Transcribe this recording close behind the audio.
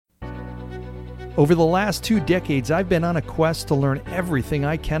Over the last 2 decades, I've been on a quest to learn everything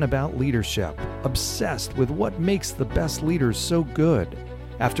I can about leadership, obsessed with what makes the best leaders so good.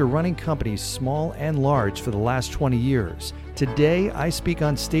 After running companies small and large for the last 20 years, today I speak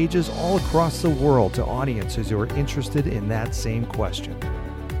on stages all across the world to audiences who are interested in that same question.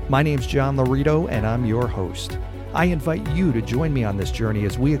 My name's John Laurito, and I'm your host. I invite you to join me on this journey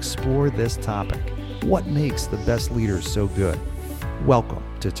as we explore this topic. What makes the best leaders so good? Welcome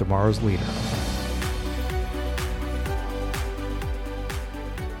to Tomorrow's Leader.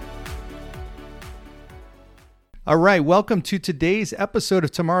 All right, welcome to today's episode of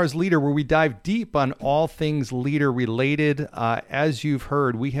Tomorrow's Leader, where we dive deep on all things leader related. As you've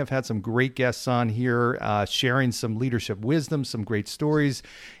heard, we have had some great guests on here sharing some leadership wisdom, some great stories,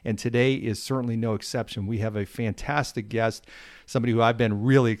 and today is certainly no exception. We have a fantastic guest, somebody who I've been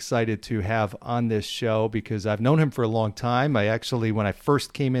really excited to have on this show because I've known him for a long time. When I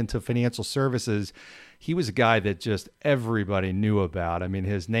first came into financial services, he was a guy that just everybody knew about. I mean,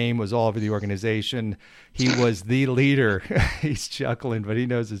 his name was all over the organization. He was the leader. He's chuckling, but he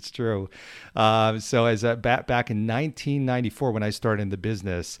knows it's true. Back in 1994, when I started in the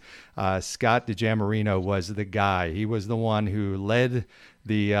business, Scott DiGiamarino was the guy. He was the one who led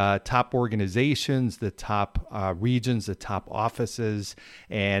the top organizations, the top regions, the top offices.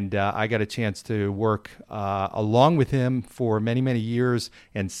 And I got a chance to work along with him for many, many years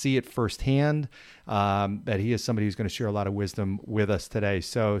and see it firsthand. That he is somebody who's going to share a lot of wisdom with us today.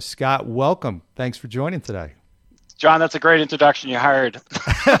 So, Scott, welcome. Thanks for joining today. John, that's a great introduction. You hired.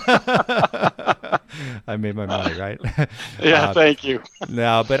 I made my money, right? Yeah, thank you.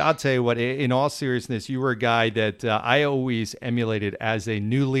 No, but I'll tell you what, in all seriousness, you were a guy that I always emulated as a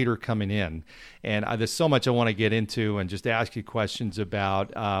new leader coming in. And there's so much I want to get into and just ask you questions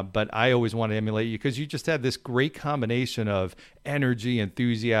about. But I always want to emulate you because you just had this great combination of energy,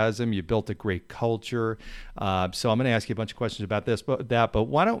 enthusiasm. You built a great culture. So I'm going to ask you a bunch of questions about But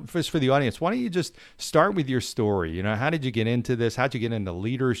why don't, first for the audience, why don't you just start with your story? You know, how did you get into this? How'd you get into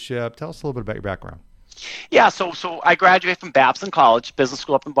leadership? Tell us a little bit about your background. Yeah, so I graduated from Babson College, business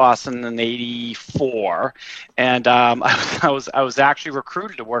school up in Boston in '84, and I was actually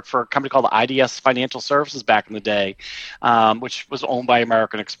recruited to work for a company called IDS Financial Services back in the day, which was owned by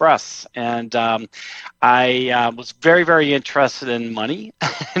American Express, and I was very, very interested in money,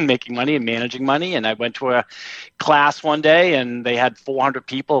 and making money and managing money, and I went to a class one day, and they had 400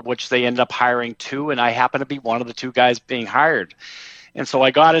 people, of which they ended up hiring 2, and I happened to be one of the 2 guys being hired. And so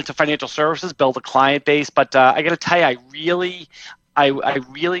I got into financial services, built a client base, but I got to tell you, I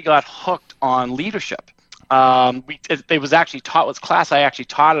really got hooked on leadership. It was actually taught with class. I actually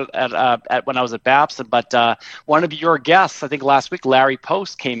taught it at when I was at Babson. But one of your guests, I think last week, Larry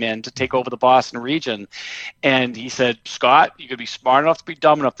Post, came in to take over the Boston region, and he said, "Scott, you could be smart enough to be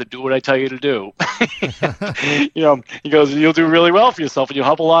dumb enough to do what I tell you to do." You know, he goes, "You'll do really well for yourself, and you'll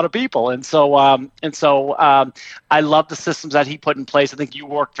help a lot of people." And so I love the systems that he put in place. I think you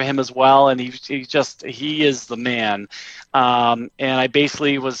worked for him as well, and he is the man. And I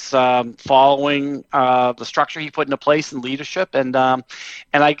basically was following the structure he put into place in leadership, and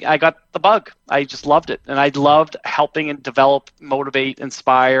I got the bug. I just loved it, and I loved helping and develop, motivate,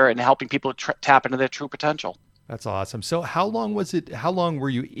 inspire, and helping people tap into their true potential. That's awesome. So how long were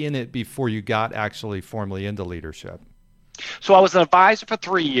you in it before you got actually formally into leadership? So I was an advisor for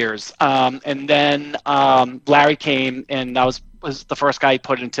 3 years, and then Larry came, and I was the first guy he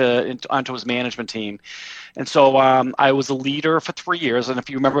put onto his management team. And so I was a leader for 3 years. And if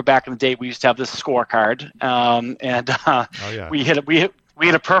you remember back in the day, we used to have this scorecard, we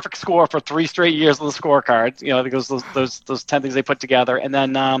had a perfect score for 3 straight years on the scorecard. You know, because those 10 things they put together, and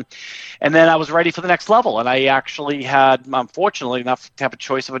then I was ready for the next level. And I actually had, I'm fortunate enough to have a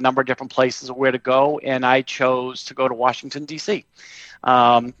choice of a number of different places of where to go, and I chose to go to Washington D.C.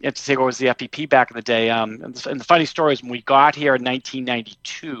 And to take over as the FVP back in the day. And the funny story is when we got here in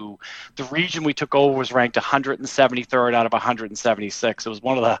 1992, the region we took over was ranked 173rd out of 176. It was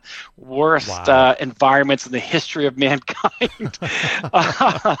one of the worst environments in the history of mankind.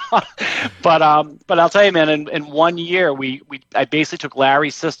 But I'll tell you, man, in 1 year, I basically took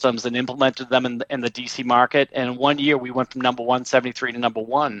Larry's systems and implemented them in the DC market. And in 1 year, we went from number 173 to number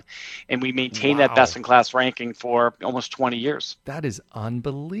 1. And we maintained that best-in-class ranking for almost 20 years. That is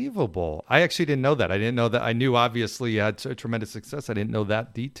unbelievable. I actually didn't know that. I didn't know that. I knew obviously you had tremendous success. I didn't know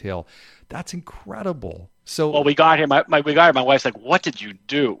that detail. That's incredible. So well, we got here. We got here. My wife's like, "What did you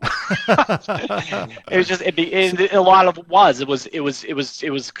do?" It was just a lot of it was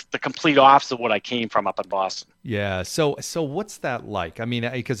the complete opposite of what I came from up in Boston. Yeah. So what's that like? I mean,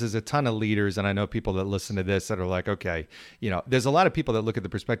 because there's a ton of leaders, and I know people that listen to this that are like, okay, there's a lot of people that look at the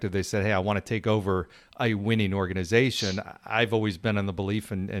perspective. They said, hey, I want to take over a winning organization. I've always been in the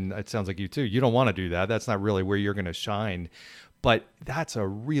belief, and it sounds like you too. You don't want to do that. That's not really where you're going to shine. But that's a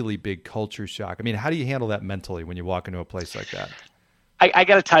really big culture shock. I mean, how do you handle that mentally when you walk into a place like that? I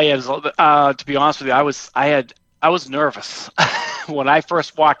got to tell you, to be honest with you, I was nervous when I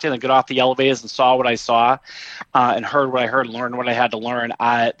first walked in and got off the elevators and saw what I saw, and heard what I heard, and learned what I had to learn.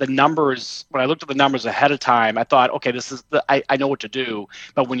 The numbers, when I looked at the numbers ahead of time, I thought, okay, I know what to do.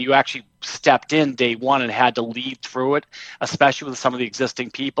 But when you actually stepped in day one and had to lead through it, especially with some of the existing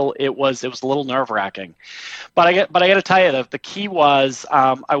people, it was a little nerve-wracking. But I got to tell you, the key was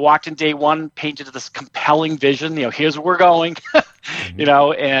I walked in day one, painted this compelling vision. Here's where we're going.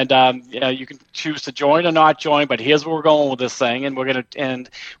 And you can choose to join or not join, but here's where we're going with this thing, and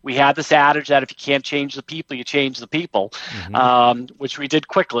we had this adage that if you can't change the people, you change the people, which we did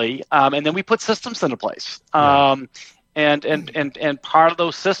quickly, and then we put systems into place. And part of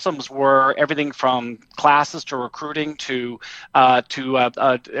those systems were everything from classes to recruiting to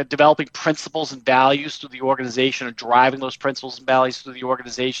developing principles and values through the organization, and driving those principles and values through the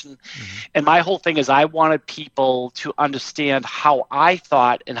organization. And my whole thing is I wanted people to understand how I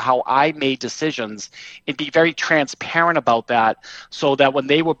thought and how I made decisions, and be very transparent about that, so that when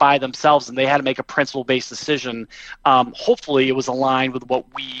they were by themselves and they had to make a principle-based decision, hopefully it was aligned with what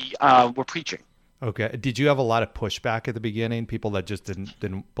we were preaching. Okay. Did you have a lot of pushback at the beginning? People that just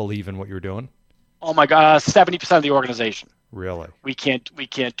didn't believe in what you were doing? Oh my God, 70% of the organization. Really? We can't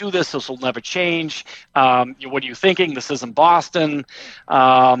do this. This will never change. What are you thinking? This isn't Boston.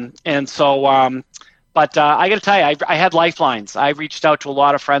 But I got to tell you, I had lifelines. I reached out to a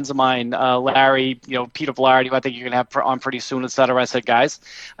lot of friends of mine, Larry, Peter Vlardi, who I think you're going to have on pretty soon, et cetera. I said, guys,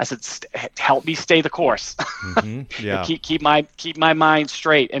 help me stay the course. Yeah. keep my mind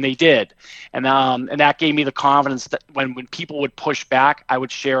straight, and they did, and that gave me the confidence that when people would push back, I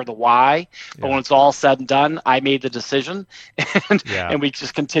would share the why. But when it's all said and done, I made the decision, and we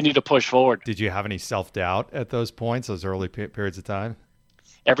just continue to push forward. Did you have any self-doubt at those points, those early periods of time?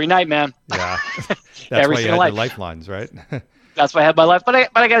 Every night, man. Yeah, that's why you had your lifelines, right? That's why I had my life. But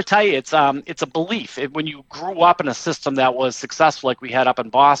I got to tell you, it's a belief. When you grew up in a system that was successful, like we had up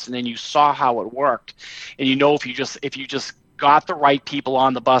in Boston, and you saw how it worked, and if you just got the right people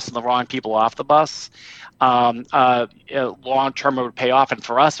on the bus and the wrong people off the bus, long term it would pay off. And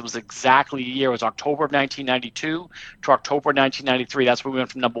for us, it was exactly a year. It was October of 1992 to October of 1993. That's where we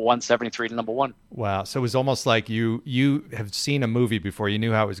went from number 173 to number one. Wow. So it was almost like you have seen a movie before. You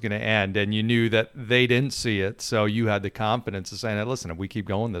knew how it was going to end, and you knew that they didn't see it. So you had the confidence of saying, listen, if we keep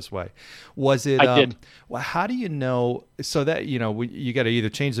going this way. Was it? I did. Well, how do you know? So that, you got to either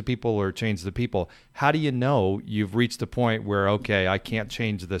change the people or change the people. How do you know you've reached a point where, okay, I can't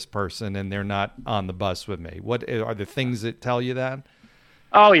change this person and they're not on the bus with me? What are the things that tell you that?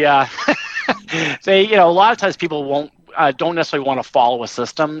 Oh yeah. A lot of times people don't necessarily want to follow a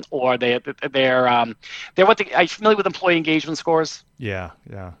system, or they're are you familiar with employee engagement scores? Yeah.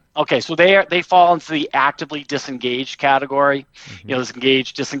 Okay, so they fall into the actively disengaged category. There's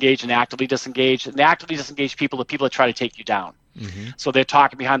engaged, disengaged, and actively disengaged. And the actively disengaged people are the people that try to take you down. So they're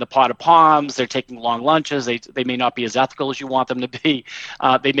talking behind the pot of palms. They're taking long lunches. They may not be as ethical as you want them to be.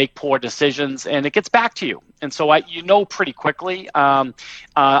 They make poor decisions, and it gets back to you. And so pretty quickly.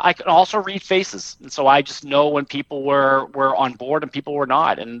 I can also read faces, and so I just know when people were on board and people were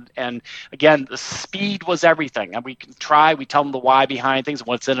not. And again, the speed was everything. And we tell them the why behind things and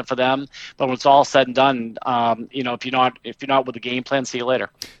what's in it for them. But when it's all said and done, if you're not with the game plan, see you later.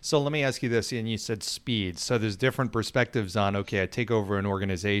 So let me ask you this, and you said speed. So there's different perspectives on, okay, I take over an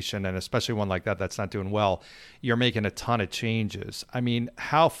organization, and especially one like that that's not doing well. You're making a ton of changes. I mean,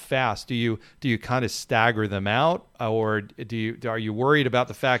 how fast do you kind of stagger them out, or are you worried about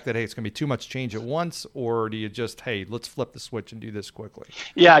the fact that, hey, it's going to be too much change at once, or do you just, hey, let's flip the switch and do this quickly?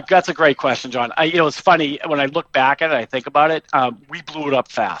 Yeah, that's a great question, John. It's funny when I look back at it, I think about it. We blew it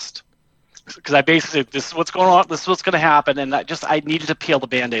up fast. Because I basically, this is what's going on, this is what's going to happen, and I needed to peel the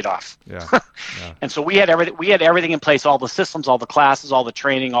Band-Aid off. Yeah. And so we had everything in place, all the systems, all the classes, all the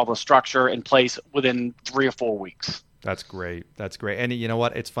training, all the structure in place within 3 or 4 weeks. That's great. And you know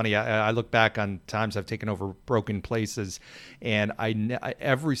what? It's funny. I look back on times I've taken over broken places, and I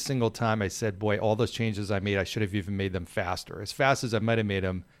every single time I said, boy, all those changes I made, I should have even made them faster. As fast as I might have made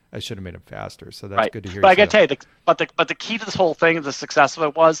them, I should have made them faster. So that's Right. good to hear. But I got to tell you, but the key to this whole thing, the success of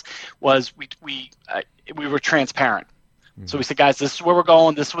it was we were transparent. So we said, guys, this is where we're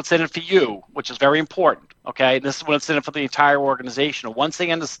going. This is what's in it for you, which is very important. Okay, and this is what's in it for the entire organization. And once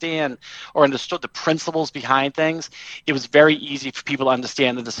they understood the principles behind things, it was very easy for people to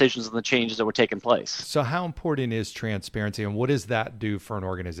understand the decisions and the changes that were taking place. So how important is transparency, and what does that do for an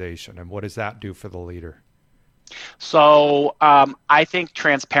organization, and what does that do for the leader? So I think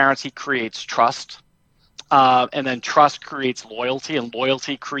transparency creates trust. And then trust creates loyalty, and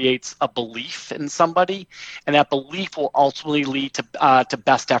loyalty creates a belief in somebody, and that belief will ultimately lead to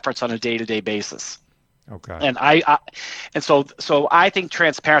best efforts on a day-to-day basis. Okay. And so I think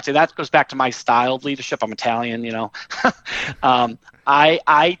transparency, that goes back to my style of leadership. I'm Italian, you know.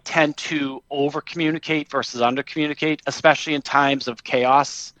 I tend to over communicate versus under communicate, especially in times of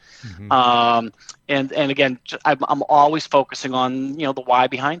chaos. Mm-hmm. And again, I'm always focusing on, you know, the why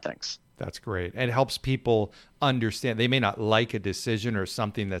behind things. That's great. And it helps people understand. They may not like a decision or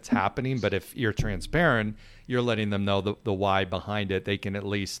something that's happening, but if you're transparent, you're letting them know the why behind it. They can at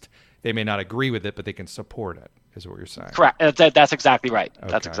least, they may not agree with it, but they can support it, is what you're saying. Correct. That's exactly right.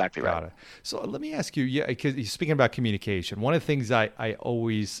 Okay, that's exactly right. Got it. So let me ask you, because you're speaking about communication, one of the things I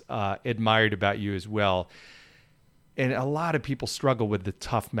always admired about you as well, and a lot of people struggle with the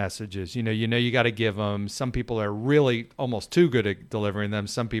tough messages. You know, you got to give them. Some people are really almost too good at delivering them.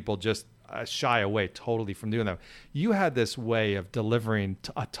 Some people just shy away totally from doing them. You had this way of delivering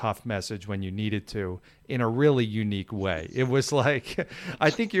a tough message when you needed to in a really unique way. It was like, I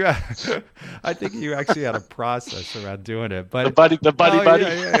think you actually had a process around doing it. But the buddy.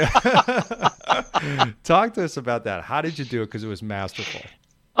 Yeah. Talk to us about that. How did you do it? Because it was masterful.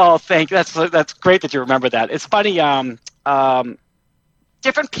 Oh, thank you. That's great that you remember that. It's funny.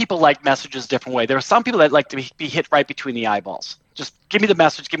 Different people like messages different way. There are some people that like to be hit right between the eyeballs. Just give me the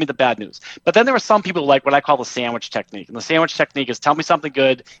message, give me the bad news. But then there are some people who like what I call the sandwich technique. And the sandwich technique is tell me something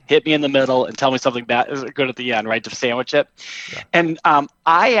good, hit me in the middle, and tell me something bad, good at the end, right, to sandwich it. Yeah. And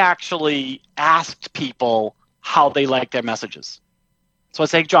I actually asked people how they like their messages. So I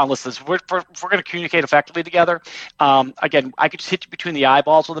say, John, listen, if we're going to communicate effectively together, again, I could just hit you between the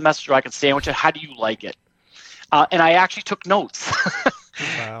eyeballs with a message, or I could sandwich it. How do you like it? And I actually took notes.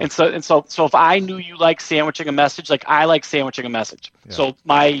 Wow. And so if I knew you like sandwiching a message, like I like sandwiching a message. Yeah. So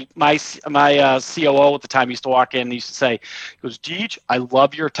my COO at the time used to walk in and he used to say, he goes, Deej, I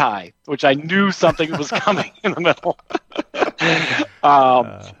love your tie, which I knew something was coming in the middle.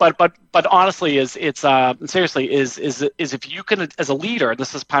 But honestly, seriously is if you can, as a leader,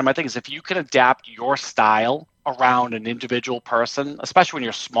 this is part of my thing, is if you can adapt your style around an individual person, especially when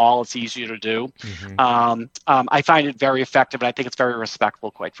you're small, it's easier to do. Mm-hmm. I find it very effective, and I think it's very respectful,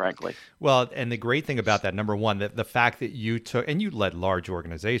 quite frankly. Well, and the great thing about that, number one, that the fact that you took, and you led large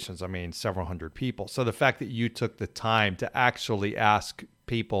organizations, I mean, several hundred people. So the fact that you took the time to actually ask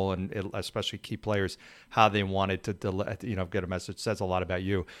people, and especially key players, how they wanted to get a message says a lot about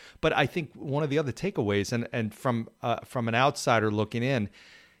you. But I think one of the other takeaways, and from an outsider looking in,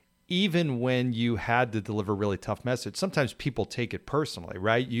 even when you had to deliver a really tough message, sometimes people take it personally,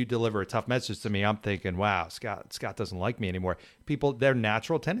 right? You deliver a tough message to me, I'm thinking, wow, Scott doesn't like me anymore. People, their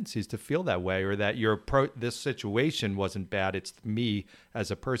natural tendencies to feel that way, or that this situation wasn't bad, it's me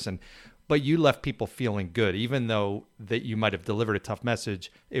as a person. But you left people feeling good, even though that you might have delivered a tough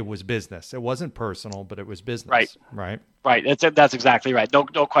message. It was business. It wasn't personal, but it was business. Right. That's exactly right. No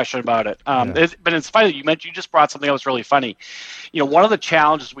question about it. But it's funny you just brought something that was really funny. You know, one of the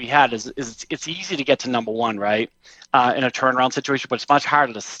challenges we had is it's easy to get to number one, right, in a turnaround situation, but it's much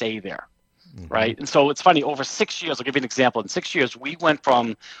harder to stay there. Mm-hmm. Right. And so it's funny, over 6 years, I'll give you an example. In 6 years, we went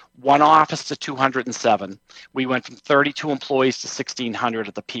from one office to 207. We went from 32 employees to 1,600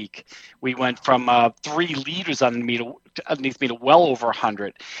 at the peak. We went from 3 leaders underneath me to well over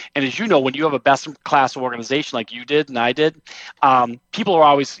 100. And as you know, when you have a best-in-class organization like you did and I did, people are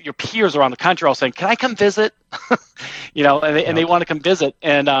always, your peers around the country are all saying, can I come visit? And they want to come visit.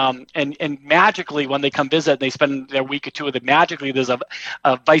 And magically, when they come visit and they spend their week or two with it, magically there's a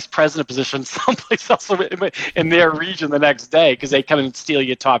vice president position someplace else in their region the next day because they come in and steal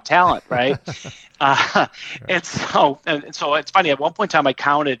your top talent, right? And so it's funny. At one point in time, I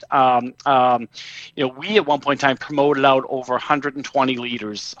counted. We at one point in time promoted out over 120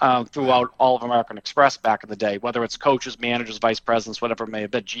 leaders throughout all of American Express back in the day, whether it's coaches, managers, vice presidents, whatever it may have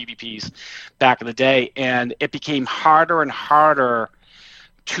been, GVPs back in the day, and it became harder and harder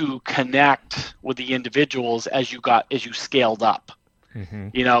to connect with the individuals as you scaled up.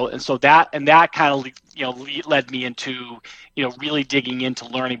 And so that kind of led me into really digging into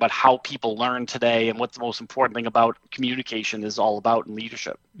learning about how people learn today and what the most important thing about communication is all about in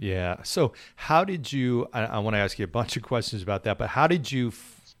leadership. Yeah. So how did you? I want to ask you a bunch of questions about that, but how did you?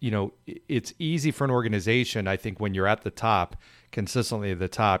 It's easy for an organization, I think, when you're at the top, consistently at the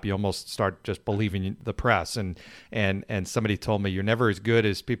top, you almost start just believing the press. And somebody told me, you're never as good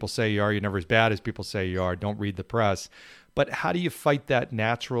as people say you are. You're never as bad as people say you are. Don't read the press. But how do you fight that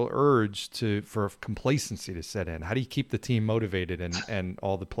natural urge for complacency to set in? How do you keep the team motivated and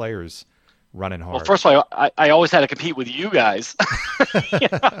all the players running hard? Well, first of all, I always had to compete with you guys.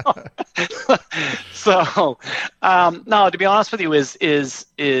 So, no, to be honest with you,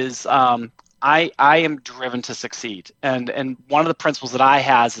 I am driven to succeed. And one of the principles that I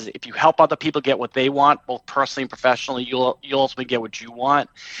has is if you help other people get what they want, both personally and professionally, you'll ultimately get what you want.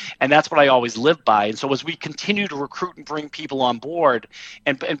 And that's what I always live by. And so as we continue to recruit and bring people on board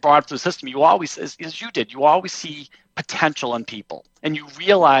and brought through the system, you always, as you did, you always see potential in people, and you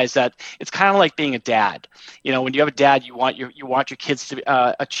realize that it's kind of like being a dad. When you have a dad, you want your kids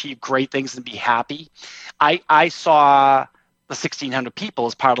to achieve great things and be happy. I saw the 1,600 people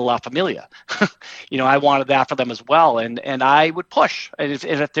as part of La Familia. I wanted that for them as well, and I would push. And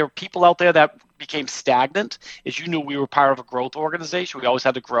if there were people out there that became stagnant, as you knew, we were part of a growth organization. We always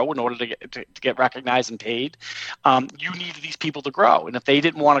had to grow in order to get recognized and paid. You needed these people to grow, and if they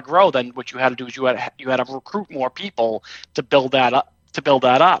didn't want to grow, then what you had to do is you had to recruit more people to build that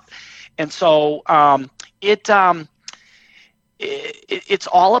up. And so it's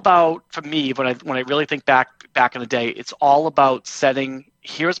all about, for me, when I really think back in the day, it's all about setting,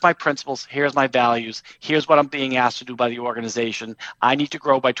 here's my principles, here's my values, here's what I'm being asked to do by the organization. I need to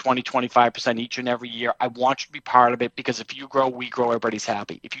grow by 20-25% each and every year. I want you to be part of it, because if you grow, we grow, everybody's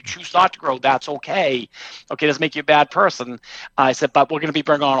happy. If you choose not to grow, that's okay. Okay, doesn't make you a bad person. I said, but we're going to be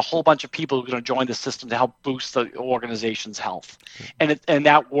bringing on a whole bunch of people who are going to join the system to help boost the organization's health. And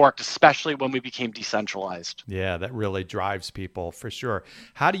that worked, especially when we became decentralized. Yeah, that really drives people for sure.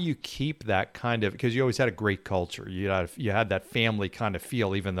 How do you keep that kind of, because you always had a great culture. You had that family kind of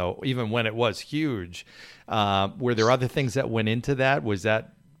feel, even when it was huge. Were there other things that went into that? Was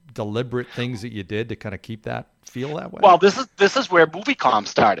that deliberate things that you did to kind of keep that feel that way? Well, this is where MovieCom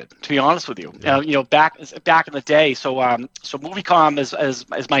started, to be honest with you. Yeah. Back in the day. So MovieCom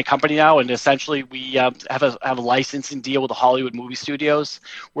is my company now, and essentially we have a licensing deal with the Hollywood movie studios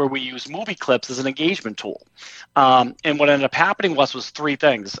where we use movie clips as an engagement tool. And what ended up happening was three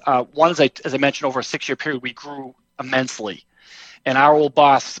things. One is, as I mentioned, over a 6-year period, we grew immensely. And our old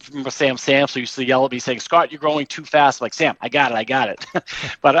boss, remember Sam Sampson, used to yell at me saying, "Scott, you're growing too fast." I'm like, "Sam, I got it."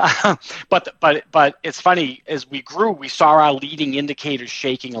 but it's funny, as we grew, we saw our leading indicators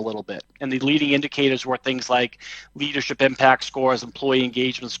shaking a little bit. And the leading indicators were things like leadership impact scores, employee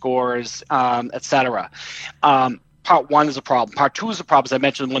engagement scores, et cetera. Part one is a problem. Part two is a problem, as I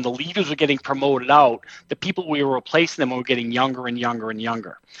mentioned, when the leaders were getting promoted out, the people we were replacing them were getting younger and younger and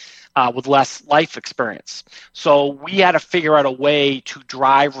younger. With less life experience. So we had to figure out a way to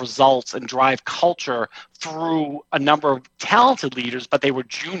drive results and drive culture through a number of talented leaders, but they were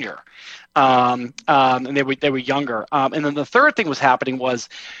junior. And they were younger. And then the third thing was happening was,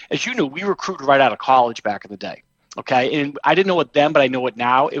 as you knew, we recruited right out of college back in the day. Okay. And I didn't know it then, but I know it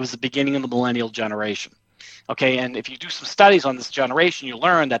now. It was the beginning of the millennial generation. Okay, and if you do some studies on this generation, you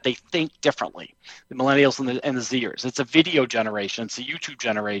learn that they think differently. The millennials and the Zers. It's a video generation. It's a YouTube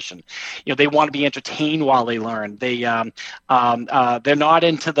generation. They want to be entertained while they learn. They're not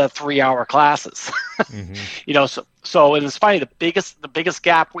into the 3-hour classes. Mm-hmm. So and it's funny. The biggest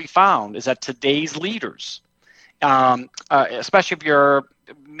gap we found is that today's leaders, especially if you're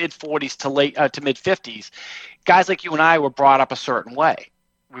mid 40s to mid 50s, guys like you and I were brought up a certain way.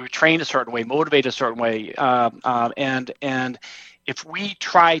 We were trained a certain way, motivated a certain way, and if we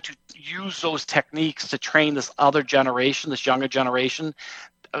try to use those techniques to train this other generation, this younger generation,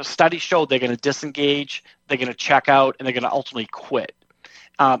 studies show they're going to disengage, they're going to check out, and they're going to ultimately quit.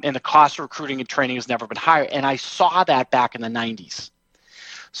 And the cost of recruiting and training has never been higher. And I saw that back in the 90s.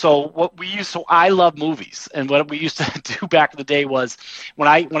 So I love movies, and what we used to do back in the day was when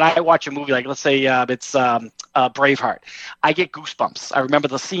I watch a movie, like let's say it's Braveheart, I get goosebumps. I remember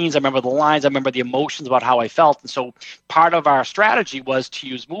the scenes, I remember the lines, I remember the emotions about how I felt. And so part of our strategy was to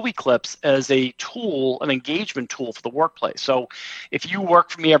use movie clips as a tool, an engagement tool for the workplace. So if you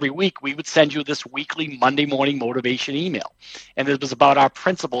work for me every week, we would send you this weekly Monday morning motivation email, and it was about our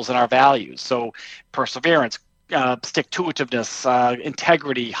principles and our values. So perseverance, stick-to-itiveness,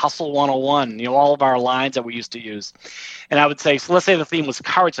 integrity, hustle 101, all of our lines that we used to use. And I would say, so let's say the theme was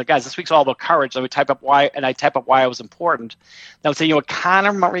courage. So guys, this week's all about courage. I would type up why, and I type up why it was important. And I would say, it kind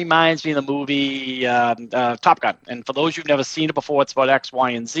of reminds me of the movie Top Gun. And for those who've never seen it before, it's about X, Y,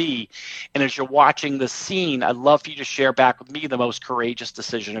 and Z. And as you're watching the scene, I'd love for you to share back with me the most courageous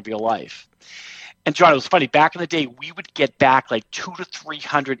decision of your life. And John, it was funny. Back in the day, we would get back like 200 to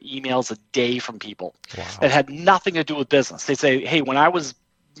 300 emails a day from people that had nothing to do with business. They'd say, hey, when I was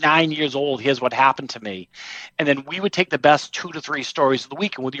 9 years old, here's what happened to me. And then we would take the best 2 to 3 stories of the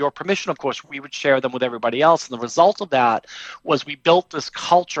week. And with your permission, of course, we would share them with everybody else. And the result of that was we built this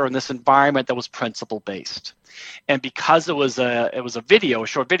culture and this environment that was principle based. And because it was a video, a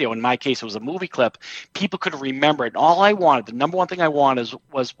short video, in my case, it was a movie clip, people could remember it. And all I wanted, the number one thing I wanted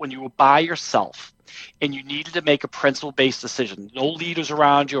was when you were by yourself and you needed to make a principle-based decision, no leaders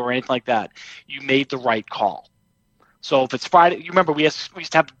around you or anything like that, you made the right call. So if it's Friday, you remember we used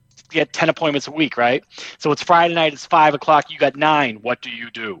to have to get 10 appointments a week, right? So it's Friday night, it's 5 o'clock, you got 9. What do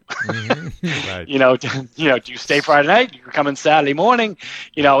you do? Right. Do you stay Friday night? You come in Saturday morning,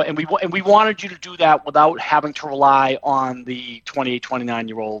 and we wanted you to do that without having to rely on the 28,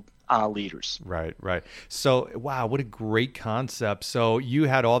 29-year-old leaders. Right. So, wow, what a great concept. So you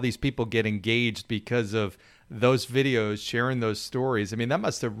had all these people get engaged because of those videos, sharing those stories. I mean,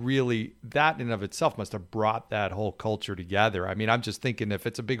 that in and of itself must have brought that whole culture together. I mean, I'm just thinking if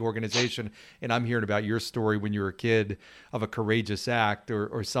it's a big organization and I'm hearing about your story when you were a kid of a courageous act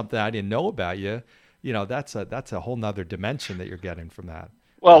or something I didn't know about you, that's a whole nother dimension that you're getting from that.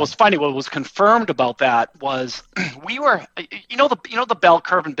 Well, it was funny. What was confirmed about that was we were, the bell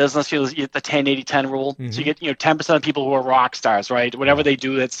curve in business, the 10-80-10 rule. Mm-hmm. So you get, 10% of people who are rock stars, right? Whatever they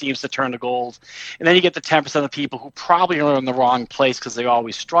do, that seems to turn to gold. And then you get the 10% of people who probably are in the wrong place because they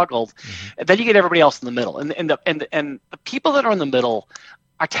always struggled. Mm-hmm. And then you get everybody else in the middle. And the people that are in the middle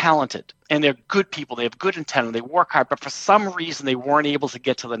are talented and they're good people. They have good intent and they work hard, but for some reason they weren't able to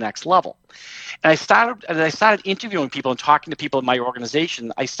get to the next level. And I started interviewing people and talking to people in my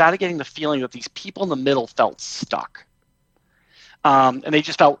organization. I started getting the feeling that these people in the middle felt stuck. And they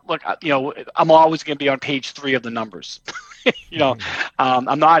just felt, look, I'm always going to be on page 3 of the numbers.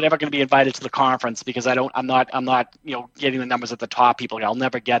 I'm not ever going to be invited to the conference because I'm not getting the numbers at the top people. I'll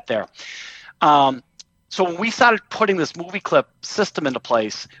never get there. So when we started putting this movie clip system into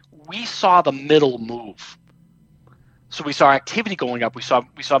place, we saw the middle move. So we saw activity going up, we saw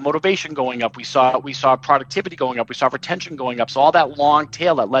motivation going up, we saw productivity going up, we saw retention going up. So all that long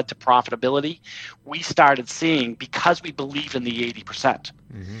tail that led to profitability, we started seeing because we believed in the 80%.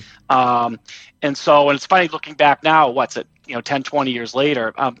 Mm-hmm. And it's funny looking back now, 10, 20 years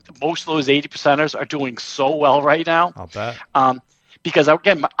later, most of those 80%ers are doing so well right now. I'll bet. Because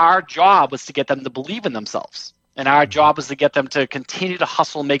again, our job was to get them to believe in themselves. And our job was to get them to continue to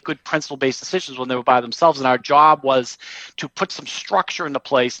hustle and make good principle-based decisions when they were by themselves. And our job was to put some structure into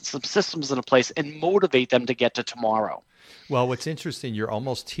place, some systems into place, and motivate them to get to tomorrow. Well, what's interesting, you're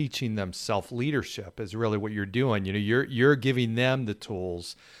almost teaching them self-leadership is really what you're doing. You're giving them the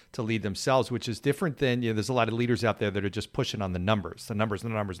tools to lead themselves, which is different than, there's a lot of leaders out there that are just pushing on the numbers.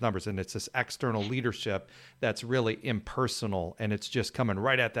 And it's this external leadership that's really impersonal, and it's just coming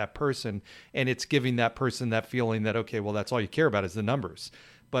right at that person, and it's giving that person that feeling that, okay, well, that's all you care about is the numbers.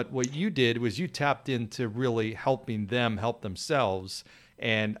 But what you did was you tapped into really helping them help themselves.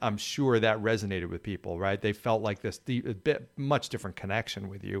 And I'm sure that resonated with people, right? They felt like this much different connection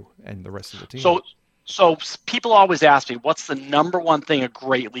with you and the rest of the team. So people always ask me, what's the number one thing a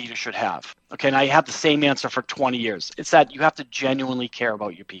great leader should have? Okay, and I have the same answer for 20 years. It's that you have to genuinely care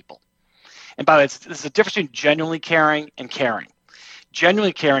about your people. And by the way, there's a difference between genuinely caring and caring.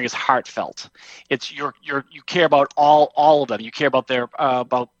 Genuinely caring is heartfelt. It's you care about all of them. You care about their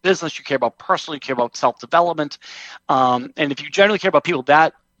about business. You care about personal. You care about self-development. And if you genuinely care about people,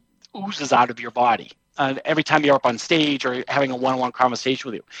 that oozes out of your body every time you're up on stage or having a one-on-one conversation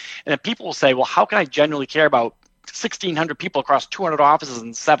with you. And then people will say, "Well, how can I genuinely care about 1,600 people across 200 offices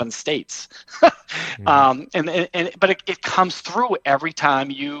in 7 states?" Mm-hmm. But it comes through every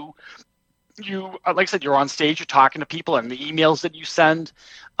time you like I said, you're on stage, you're talking to people, and the emails that you send.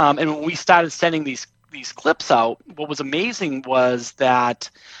 And when we started sending these clips out, what was amazing was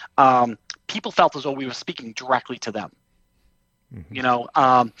that people felt as though we were speaking directly to them.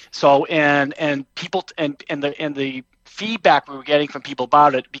 Mm-hmm. So people and the feedback we were getting from people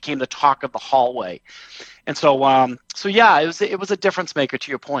about it became the talk of the hallway. And so yeah, it was a difference maker,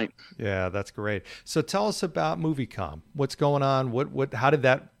 to your point. Yeah, that's great. So tell us about MovieCom. What's going on? How did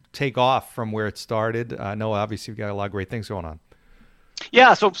that take off from where it started? I know obviously you've got a lot of great things going on.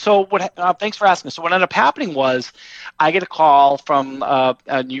 Yeah. So what? Thanks for asking. So what ended up happening was, I get a call from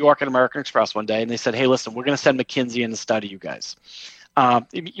New York and American Express one day, and they said, "Hey, listen, we're going to send McKinsey in to study you guys."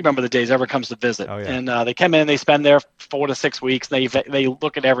 You remember the days everyone comes to visit, Oh yeah. and they come in, they spend there 4 to 6 weeks, and they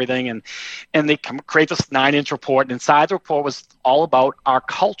look at everything, and they create this 9-inch report. And inside the report was all about our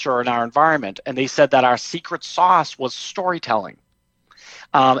culture and our environment, and they said that our secret sauce was storytelling.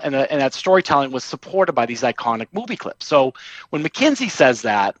 And that storytelling was supported by these iconic movie clips. So when McKinsey says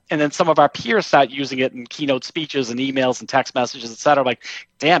that, and then some of our peers start using it in keynote speeches and emails and text messages, et cetera, like,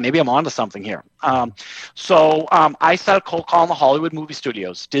 damn, maybe I'm onto something here. So I started cold calling the Hollywood movie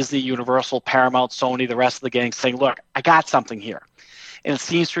studios, Disney, Universal, Paramount, Sony, the rest of the gang, saying, look, I got something here. And it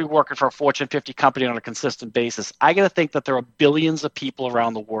seems to be working for a Fortune 50 company on a consistent basis. I got to think that there are billions of people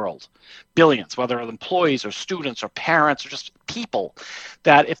around the world, billions, whether they're employees or students or parents or just people,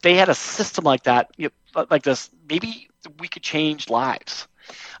 that if they had a system like that, like this, maybe we could change lives.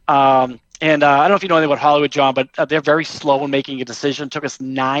 And I don't know if you know anything about Hollywood, John, but they're very slow in making a decision. It took us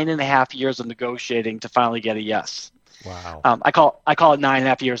 9.5 years of negotiating to finally get a yes. Wow. I call it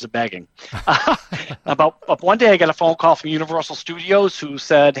 9.5 years of begging. About one day, I got a phone call from Universal Studios who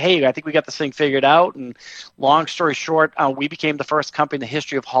said, "Hey, I think we got this thing figured out." And long story short, we became the first company in the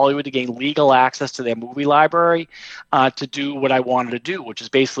history of Hollywood to gain legal access to their movie library to do what I wanted to do, which is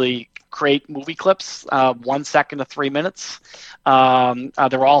basically create movie clips, 1 second to 3 minutes.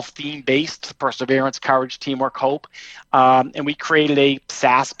 They're all theme-based: perseverance, courage, teamwork, hope. And we created a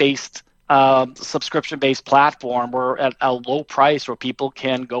SaaS-based subscription-based platform where at a low price where people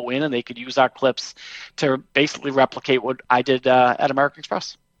can go in and they could use our clips to basically replicate what I did at American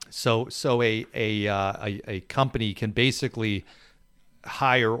Express. So a company can basically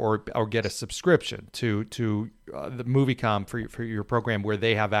hire or get a subscription to the MovieCom for your program where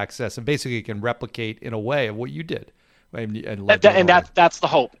they have access and basically can replicate in a way of what you did. And that's the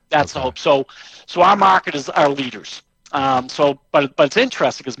hope. That's the hope. So our market is our leaders. But it's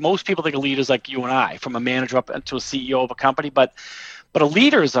interesting because most people think of leaders like you and I, from a manager up to a CEO of a company, but a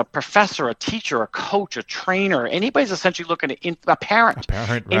leader is a professor, a teacher, a coach, a trainer. Anybody's essentially looking to a parent.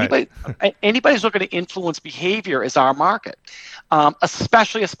 Right. Anybody's looking to influence behavior is our market,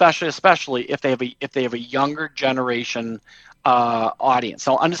 especially if they have a younger generation audience.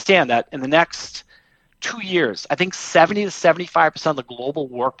 So understand that in the next 2 years, I think 70 to 75% of the global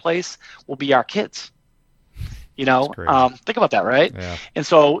workplace will be our kids. Think about that, right? Yeah. And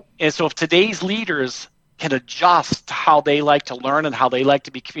so if today's leaders can adjust how they like to learn and how they like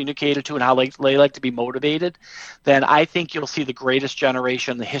to be communicated to and how they like to be motivated, then I think you'll see the greatest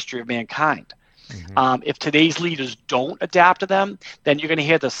generation in the history of mankind. Mm-hmm. If today's leaders don't adapt to them, then you're going to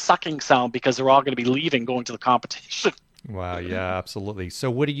hear the sucking sound because they're all going to be leaving, going to the competition. Wow. Yeah, absolutely. So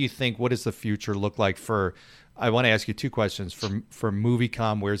what do you think, what does the future look like I want to ask you two questions for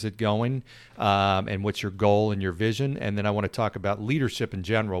MovieCom. Where's it going? And what's your goal and your vision? And then I want to talk about leadership in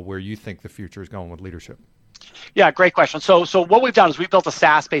general, where you think the future is going with leadership. Yeah, great question. So what we've done is we've built a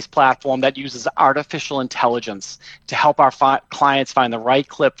SaaS-based platform that uses artificial intelligence to help our clients find the right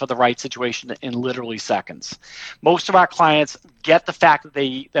clip for the right situation in literally seconds. Most of our clients get the fact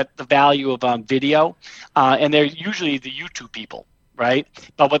that the value of video, and they're usually the YouTube people. Right?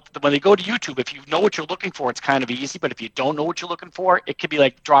 But when they go to YouTube, if you know what you're looking for, it's kind of easy. But if you don't know what you're looking for, it could be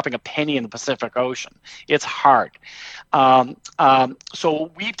like dropping a penny in the Pacific Ocean. It's hard. So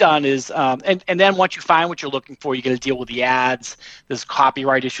what we've done is, and then once you find what you're looking for, you got to deal with the ads. There's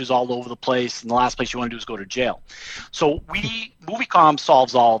copyright issues all over the place. And the last place you want to do is go to jail. So MovieCom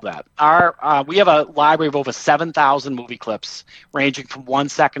solves all of that. We have a library of over 7,000 movie clips ranging from 1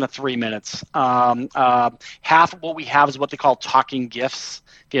 second to 3 minutes. Half of what we have is what they call talking GIFs.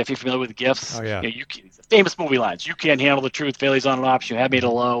 If you're familiar with GIFs, oh, yeah. Famous movie lines. You can't handle the truth. Failures on an option. You have made a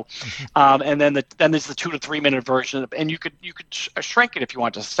low. And then there's the 2 to 3 minute version, and you could shrink it if you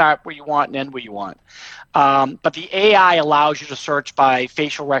want to start where you want and end where you want. But the AI allows you to search by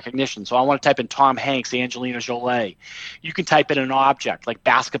facial recognition. So I want to type in Tom Hanks, Angelina Jolie. You can type in an object like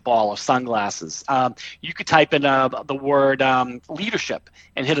basketball or sunglasses. You could type in the word leadership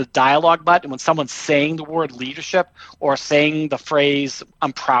and hit a dialogue button. When someone's saying the word leadership or saying the phrase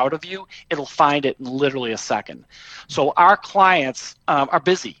 "I'm proud of you," it'll find it in literally a second. So our clients are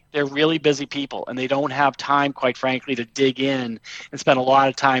busy. They're really busy people, and they don't have time, quite frankly, to dig in and spend a lot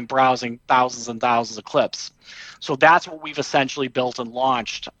of time browsing thousands and thousands of clips. So that's what we've essentially built and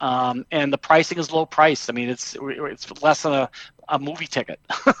launched. And the pricing is low price. I mean, it's less than a movie ticket.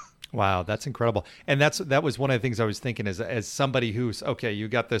 Wow, that's incredible. And that was one of the things I was thinking as somebody who's, okay, you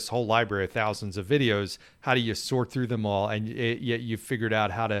got this whole library of thousands of videos. How do you sort through them all? And yet you figured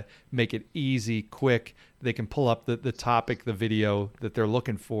out how to make it easy, quick. They can pull up the topic, the video that they're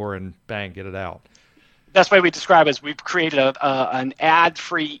looking for, and bang, get it out. That's why we describe it as we've created an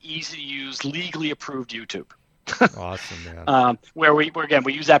ad-free, easy-to-use, legally approved YouTube. Awesome, man. Where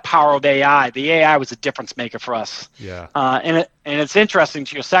we use that power of AI. The AI was a difference maker for us. Yeah. And it's interesting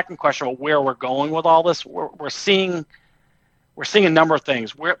to your second question about where we're going with all this. We're seeing a number of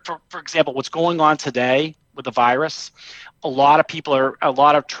things. For example, what's going on today with the virus, a lot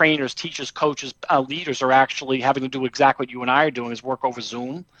of trainers, teachers, coaches, leaders are actually having to do exactly what you and I are doing, is work over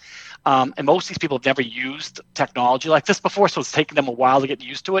Zoom. And most of these people have never used technology like this before, so it's taken them a while to get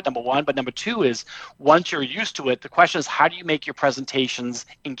used to it, number one. But number two is, once you're used to it, the question is, how do you make your presentations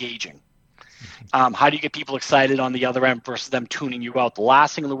engaging? How do you get people excited on the other end versus them tuning you out? The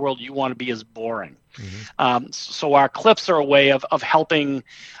last thing in the world you want to be is boring. So our clips are a way of helping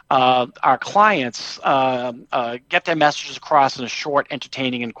our clients get their messages across in a short,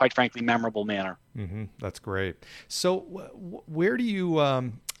 entertaining, and quite frankly, memorable manner. That's great. So where do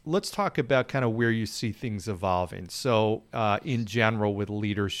you... let's talk about kind of where you see things evolving. So in general with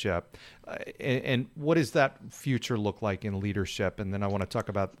leadership, and what does that future look like in leadership? And then I want to talk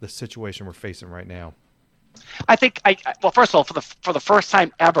about the situation we're facing right now. I think, well, first of all, for the first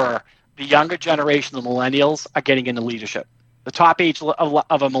time ever, the younger generation, the millennials, are getting into leadership. The top age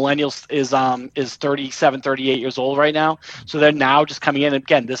of a millennial is 37, 38 years old right now. So they're now just coming in.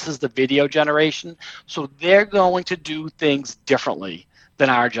 Again, this is the video generation. So they're going to do things differently than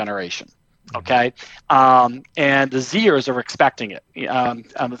our generation, okay? And the Zers are expecting it.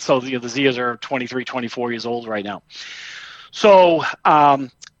 So the Zers are 23, 24 years old right now. So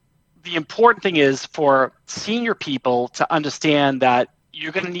the important thing is for senior people to understand that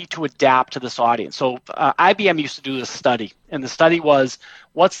you're going to need to adapt to this audience. So IBM used to do this study, and the study was,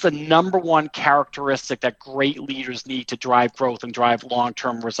 what's the number one characteristic that great leaders need to drive growth and drive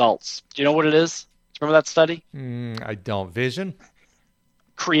long-term results? Do you know what it is? Do you remember that study? I don't. Vision?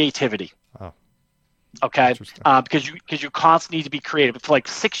 Creativity. Oh. Okay. Because you constantly need to be creative. For like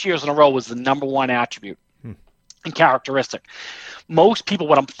 6 years in a row was the number one attribute and characteristic. Most people,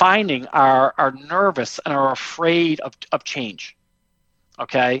 what I'm finding, are nervous and are afraid of change.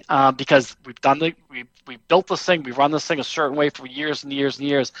 Okay, because we've built this thing, we've run this thing a certain way for years and years and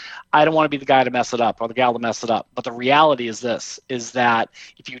years. I don't want to be the guy to mess it up or the gal to mess it up. But the reality is this: is that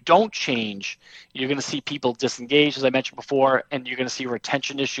if you don't change, you're going to see people disengage, as I mentioned before, and you're going to see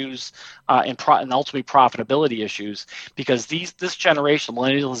retention issues and ultimately profitability issues, because this generation,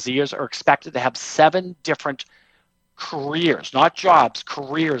 millennials, Zers, are expected to have 7 different careers, not jobs,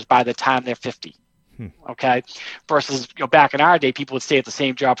 careers by the time they're 50. Okay, versus back in our day, people would stay at the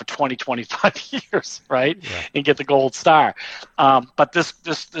same job for 20, 25 years, right, and get the gold star. But this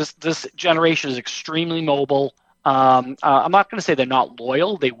generation is extremely mobile. I'm not going to say they're not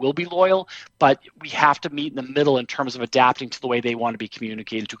loyal; they will be loyal, but we have to meet in the middle in terms of adapting to the way they want to be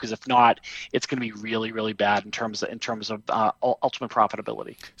communicated to. Because if not, it's going to be really, really bad in terms of ultimate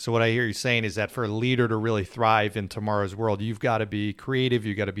profitability. So what I hear you saying is that for a leader to really thrive in tomorrow's world, you've got to be creative,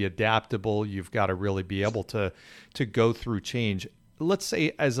 you've got to be adaptable, you've got to really be able to go through change. Let's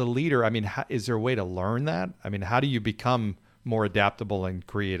say, as a leader, I mean, is there a way to learn that? I mean, how do you become more adaptable and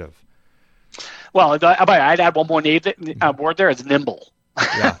creative? Well, I'd add one more word there. It's nimble.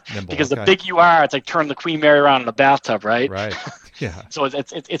 Yeah, nimble. Because the big you are, it's like turning the Queen Mary around in a bathtub, right? Right. Yeah. So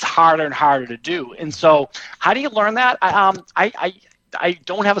it's harder and harder to do. And so, how do you learn that? I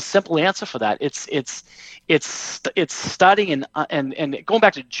don't have a simple answer for that. It's studying and going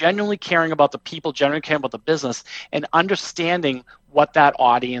back to genuinely caring about the people, genuinely caring about the business, and understanding what that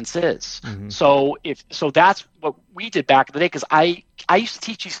audience is. So that's what we did back in the day, because I used to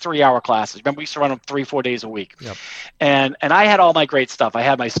teach these 3-hour classes. Remember, we used to run them 3-4 days a week. Yep. And I had all my great stuff. I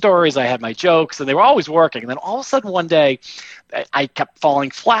had my stories, I had my jokes, and they were always working. And then all of a sudden one day, I kept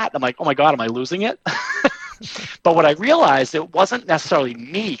falling flat. I'm like, oh my God, am I losing it? But what I realized, it wasn't necessarily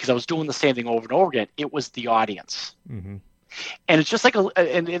me, because I was doing the same thing over and over again. It was the audience. And it's just like a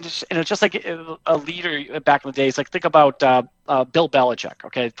leader back in the days. Like, think about Bill Belichick,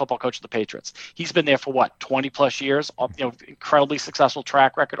 okay, football coach of the Patriots. He's been there for what, 20 plus years? Incredibly successful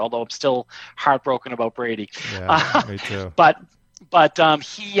track record. Although I'm still heartbroken about Brady. Yeah, me too. But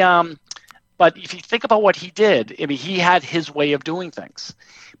if you think about what he did, I mean, he had his way of doing things.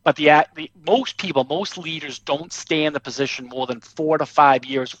 But most leaders don't stay in the position more than 4 to 5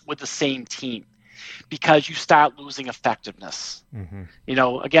 years with the same team. because you start losing effectiveness.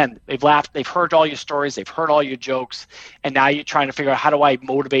 Mm-hmm. Again, they've laughed, they've heard all your stories, they've heard all your jokes, and now you're trying to figure out, how do I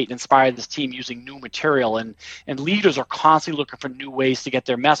motivate and inspire this team using new material? And leaders are constantly looking for new ways to get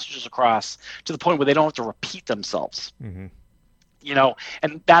their messages across to the point where they don't have to repeat themselves. Mm-hmm.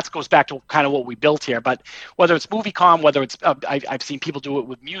 And that goes back to kind of what we built here. But whether it's MovieCom, whether it's I've seen people do it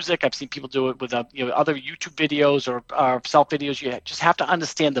with music, I've seen people do it with other YouTube videos or self videos. You just have to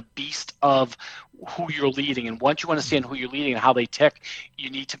understand the beast of who you're leading, and once you understand who you're leading and how they tick, you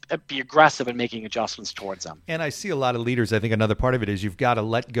need to be aggressive in making adjustments towards them. And I see a lot of leaders, I think another part of it is you've got to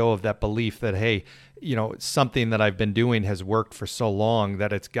let go of that belief that, hey, something that I've been doing has worked for so long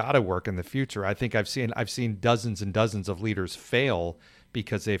that it's got to work in the future. I think I've seen dozens and dozens of leaders fail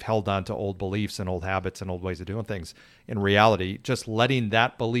because they've held on to old beliefs and old habits and old ways of doing things. In reality, just letting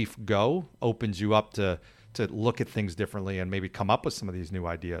that belief go opens you up to look at things differently and maybe come up with some of these new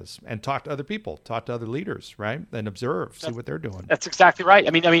ideas and talk to other people, talk to other leaders, right? And observe, see what they're doing. That's exactly right.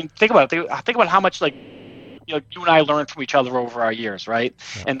 I mean, think about it. Think about how much you and I learned from each other over our years, right?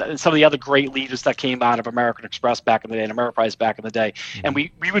 Yeah. And some of the other great leaders that came out of American Express back in the day and Ameriprise back in the day. Mm-hmm. And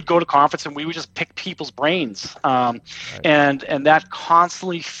we would go to conference and we would just pick people's brains. Right. And that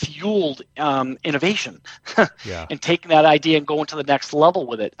constantly fueled innovation and taking that idea and going to the next level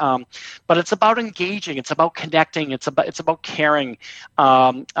with it. But it's about engaging. It's about connecting. It's about caring.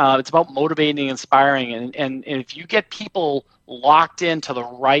 It's about motivating, inspiring. And if you get people locked into the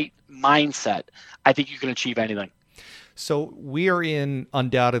right mindset, I think you can achieve anything. So we are in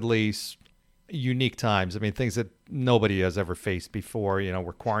undoubtedly unique times. I mean, things that nobody has ever faced before.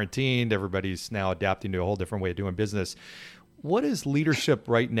 We're quarantined. Everybody's now adapting to a whole different way of doing business. What does leadership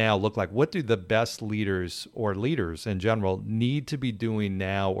right now look like? What do the best leaders or leaders in general need to be doing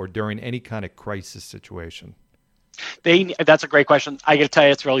now or during any kind of crisis situation? That's a great question. I got to tell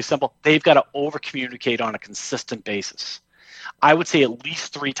you, it's really simple. They've got to over-communicate on a consistent basis. I would say at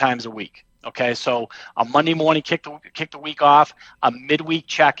least 3 times a week. Okay, so a Monday morning kick the week off, a midweek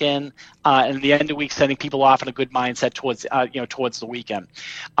check-in, and the end of the week sending people off in a good mindset towards the weekend.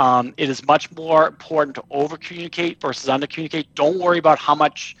 It is much more important to over-communicate versus under-communicate. Don't worry about how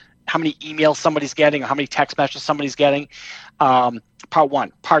many emails somebody's getting or how many text messages somebody's getting. Part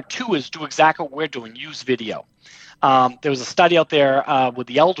 1. Part 2 is do exactly what we're doing. Use video. There was a study out there with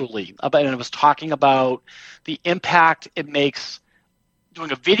the elderly, and it was talking about the impact it makes doing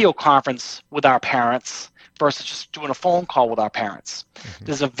a video conference with our parents versus just doing a phone call with our parents. Mm-hmm.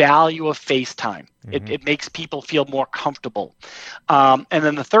 There's a value of FaceTime. Mm-hmm. It makes people feel more comfortable. And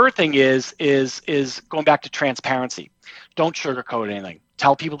then the third thing is going back to transparency. Don't sugarcoat anything.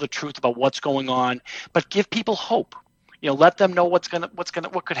 Tell people the truth about what's going on, but give people hope. Let them know what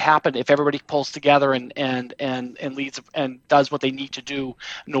could happen if everybody pulls together and leads and does what they need to do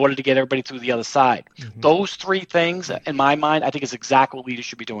in order to get everybody through the other side. Mm-hmm. Those 3 things, in my mind, I think is exactly what leaders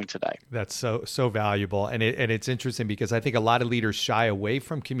should be doing today. That's so valuable, and it's interesting because I think a lot of leaders shy away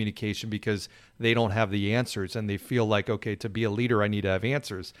from communication because they don't have the answers and they feel like, okay, to be a leader, I need to have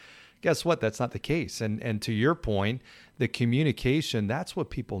answers. Guess what? That's not the case. And to your point, the communication, that's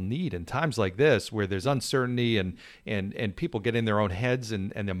what people need in times like this where there's uncertainty and people get in their own heads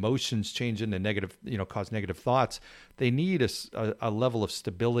and emotions change into negative, cause negative thoughts. They need a level of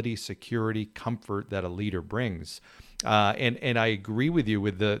stability, security, comfort that a leader brings. And I agree with you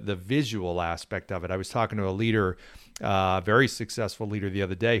with the visual aspect of it. I was talking to a leader, very successful leader the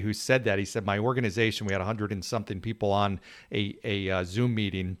other day who said that. He said, my organization, we had 100 and something people on a Zoom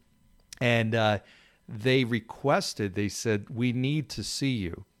meeting. And they said, we need to see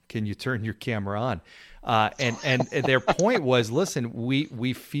you. Can you turn your camera on? And their point was, listen,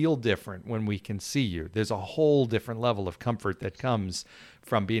 we feel different when we can see you. There's a whole different level of comfort that comes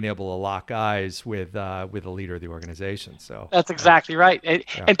from being able to lock eyes with a leader of the organization. So that's exactly right.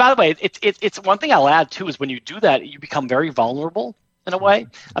 And by the way, it's one thing I'll add too is when you do that, you become very vulnerable. In a way,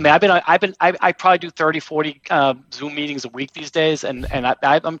 I mean, I probably do 30, 40 Zoom meetings a week these days, and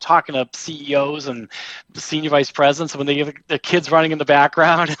I'm talking to CEOs and senior vice presidents when they have their kids running in the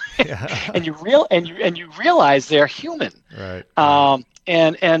background, and you realize they're human, right? And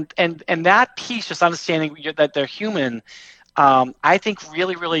that piece, just understanding that they're human, I think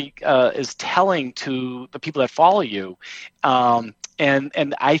really is telling to the people that follow you.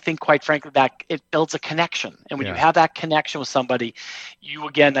 And I think, quite frankly, that it builds a connection. And when you have that connection with somebody, you,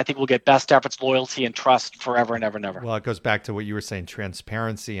 again, I think will get best efforts, loyalty, and trust forever and ever and ever. Well, it goes back to what you were saying,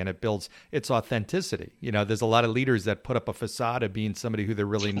 transparency, and it builds its authenticity. There's a lot of leaders that put up a facade of being somebody who they're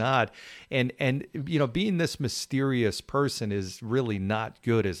really not. And being this mysterious person is really not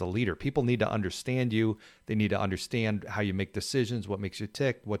good as a leader. People need to understand you. They need to understand how you make decisions, what makes you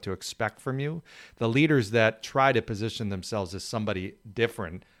tick, what to expect from you. The leaders that try to position themselves as somebody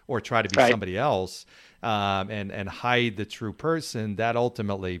different or try to be somebody else and hide the true person, that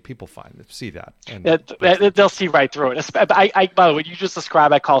ultimately people see that. And they'll see right through it. By the way, what you just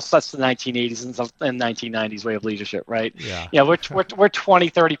described, I call such the 1980s and 1990s way of leadership, right? Yeah. We're 20,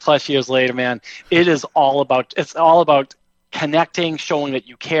 30 plus years later, man. It's all about connecting, showing that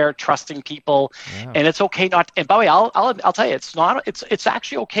you care, trusting people, and it's okay not. And by the way, I'll tell you, it's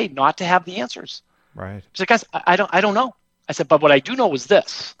actually okay not to have the answers. Right. She's like, guys, I don't know. I said, but what I do know is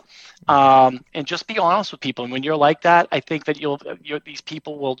this, and just be honest with people. And when you're like that, I think that these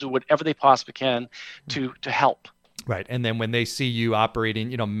people will do whatever they possibly can to help. Right. And then when they see you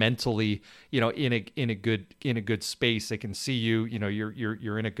operating, mentally, in a good space, they can see you,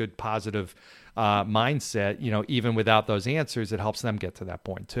 you're in a good positive mindset, even without those answers, it helps them get to that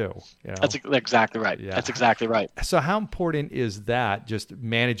point too. That's exactly right. Yeah. That's exactly right. So how important is that, just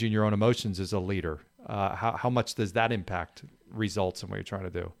managing your own emotions as a leader? How much does that impact results and what you're trying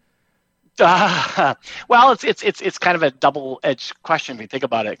to do? Well, it's kind of a double-edged question if you think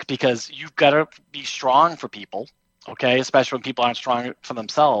about it, because you've got to be strong for people. Okay, especially when people aren't strong for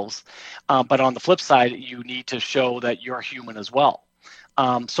themselves. But on the flip side, you need to show that you're human as well.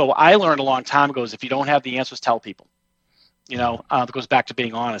 So I learned a long time ago is if you don't have the answers, tell people. It goes back to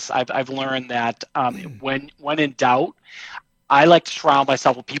being honest. I've learned that when in doubt, I like to surround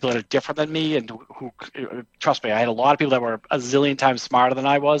myself with people that are different than me and who trust me. I had a lot of people that were a zillion times smarter than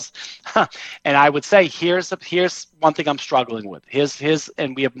I was, and I would say, here's one thing I'm struggling with.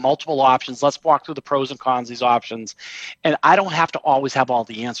 And we have multiple options. Let's walk through the pros and cons of these options, and I don't have to always have all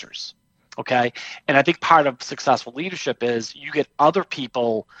the answers. Okay, and I think part of successful leadership is you get other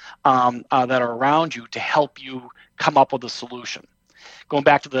people that are around you to help you come up with a solution. Going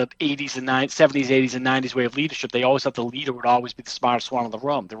back to the 70s, 80s, and 90s way of leadership, they always thought the leader would always be the smartest one in the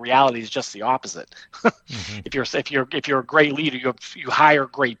room. The reality is just the opposite. Mm-hmm. If you're a great leader, you hire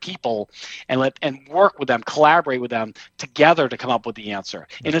great people and work with them, collaborate with them together to come up with the answer.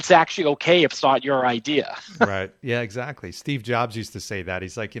 And it's actually okay if it's not your idea. Right. Yeah, exactly. Steve Jobs used to say that.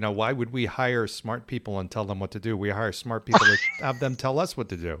 He's like, why would we hire smart people and tell them what to do? We hire smart people to have them tell us what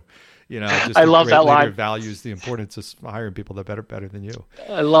to do. I love that line. Values the importance of hiring people that are better than you.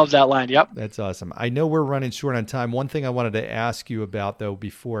 I love that line. Yep. That's awesome. I know we're running short on time. One thing I wanted to ask you about, though,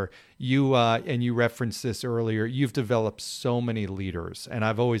 before you and you referenced this earlier, you've developed so many leaders, and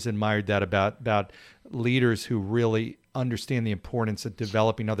I've always admired that about leaders who really understand the importance of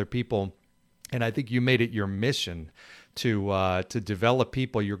developing other people. And I think you made it your mission to develop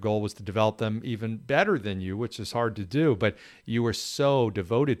people. Your goal was to develop them even better than you, which is hard to do, but you were so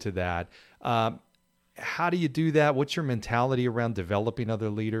devoted to that. How do you do that? What's your mentality around developing other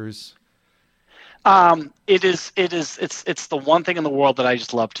leaders? It's the one thing in the world that I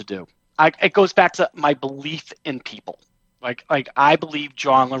just love to do. It goes back to my belief in people. Like I believe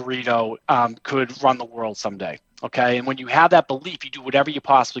John Laurito could run the world someday. Okay. And when you have that belief, you do whatever you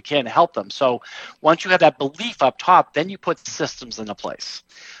possibly can to help them. So once you have that belief up top, then you put systems into place.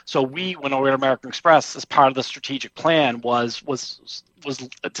 So when we were at American Express, as part of the strategic plan was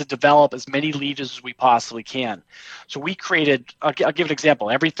to develop as many leaders as we possibly can. So we created, I'll give an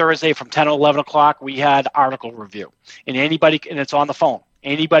example. Every Thursday from 10 to 11 o'clock, we had article review. And it's on the phone.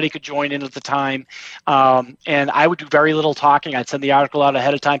 Anybody could join in at the time. And I would do very little talking. I'd send the article out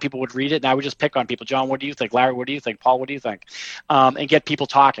ahead of time. People would read it, and I would just pick on people. John, what do you think? Larry, what do you think? Paul, what do you think? And get people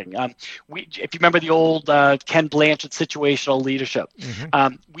talking. If you remember the old Ken Blanchard situational leadership,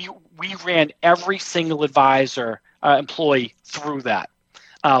 mm-hmm. We ran every single advisor employee through that.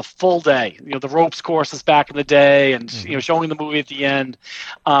 Full day, the ropes courses back in the day, and mm-hmm. Showing the movie at the end,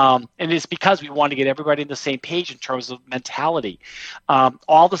 and it's because we wanted to get everybody on the same page in terms of mentality.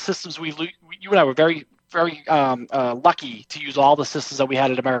 All the systems you and I were very lucky to use all the systems that we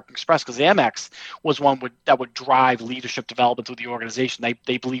had at American Express, because Amex was one that would drive leadership development through the organization.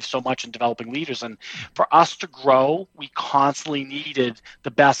 They believe so much in developing leaders, and for us to grow, we constantly needed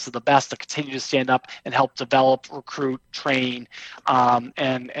the best of the best to continue to stand up and help develop, recruit, train,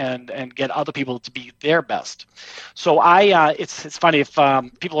 and get other people to be their best. So it's funny, if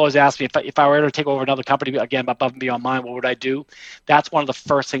people always ask me if I were to take over another company again above and beyond mine, what would I do? That's one of the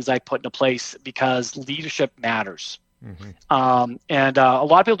first things I put into place, because leadership matters. And a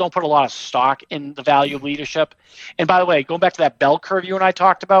lot of people don't put a lot of stock in the value of leadership. And by the way, going back to that bell curve you and I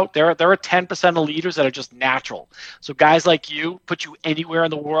talked about, there are 10% of leaders that are just natural. So guys like you, put you anywhere in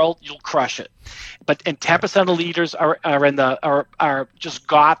the world, you'll crush it. And 10% of leaders are just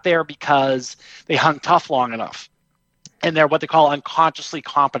got there because they hung tough long enough. And they're what they call unconsciously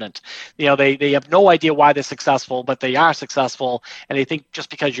competent. They have no idea why they're successful, but they are successful. And they think just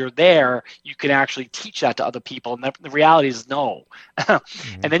because you're there, you can actually teach that to other people. And the reality is no.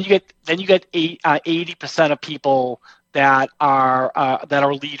 And then you get 80% of people that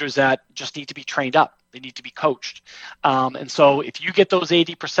are leaders that just need to be trained up. They need to be coached. And so if you get those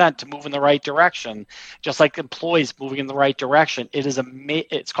 80% to move in the right direction, just like employees moving in the right direction,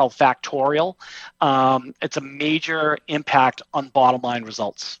 it's called factorial. It's a major impact on bottom line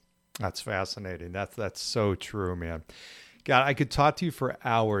results. That's fascinating. That's so true, man. God, I could talk to you for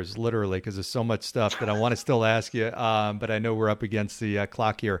hours, literally, because there's so much stuff that I want to still ask you. But I know we're up against the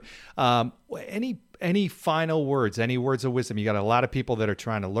clock here. Any final words, any words of wisdom? You got a lot of people that are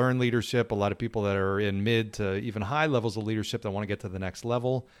trying to learn leadership, a lot of people that are in mid to even high levels of leadership that want to get to the next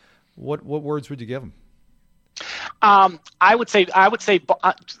level. What words would you give them? I would say,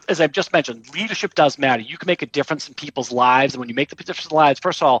 as I've just mentioned, leadership does matter. You can make a difference in people's lives, and when you make the difference in lives,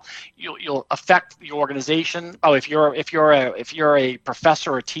 first of all, you'll affect the organization. Oh, if you're a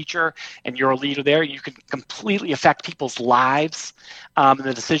professor or a teacher and you're a leader there, you can completely affect people's lives and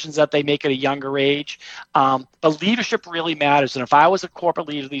the decisions that they make at a younger age. But leadership really matters, and if I was a corporate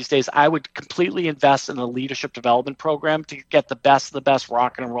leader these days, I would completely invest in a leadership development program to get the best of the best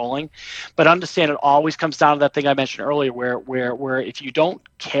rocking and rolling. But understand, it always comes down to that thing I mentioned earlier, where if you don't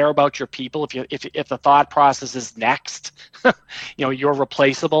care about your people, if the thought process is next, you're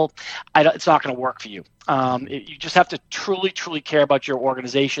replaceable, it's not going to work for you. You just have to truly care about your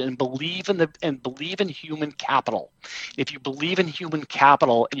organization and believe in human capital. If you believe in human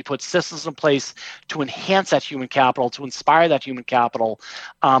capital and you put systems in place to enhance that human capital, to inspire that human capital,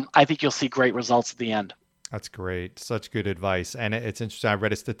 I think you'll see great results at the end. That's great. Such good advice. And it's interesting. I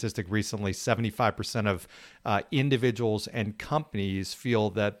read a statistic recently, 75% of individuals and companies feel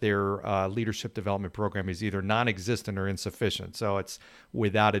that their leadership development program is either non-existent or insufficient. So it's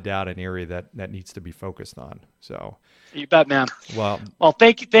without a doubt an area that needs to be focused on. So you bet, man. Well,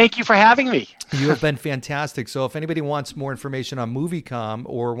 thank you for having me. You have been fantastic. So if anybody wants more information on MovieComm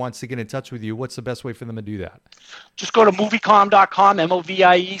or wants to get in touch with you, what's the best way for them to do that? Just go to moviecomm.com,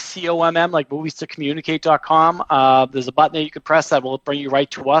 MOVIECOMM, like movies to communicate.com. There's a button there you can press that will bring you right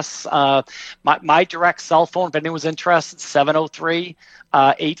to us. My direct cell phone, if anyone's interested, 703-851-1244,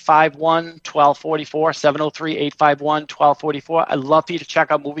 703-851-1244. I'd love for you to check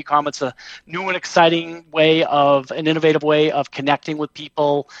out MovieComm. It's a new and exciting an innovative way of connecting with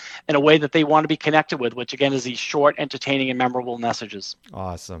people in a way that they want to be connected with, which again is these short, entertaining, and memorable messages.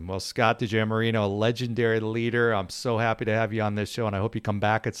 Awesome. Well, Scott DiGiammarino, a legendary leader. I'm so happy to have you on this show, and I hope you come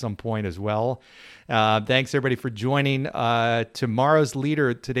back at some point as well. Thanks, everybody, for joining Tomorrow's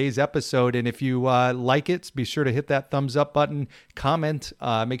Leader, today's episode. And if you like it, be sure to hit that thumbs up button, comment,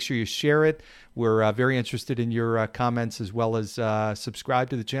 make sure you share it. We're very interested in your comments, as well as subscribe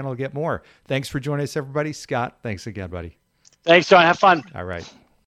to the channel to get more. Thanks for joining us, everybody. Scott, thanks again, buddy. Thanks, John. Have fun. All right.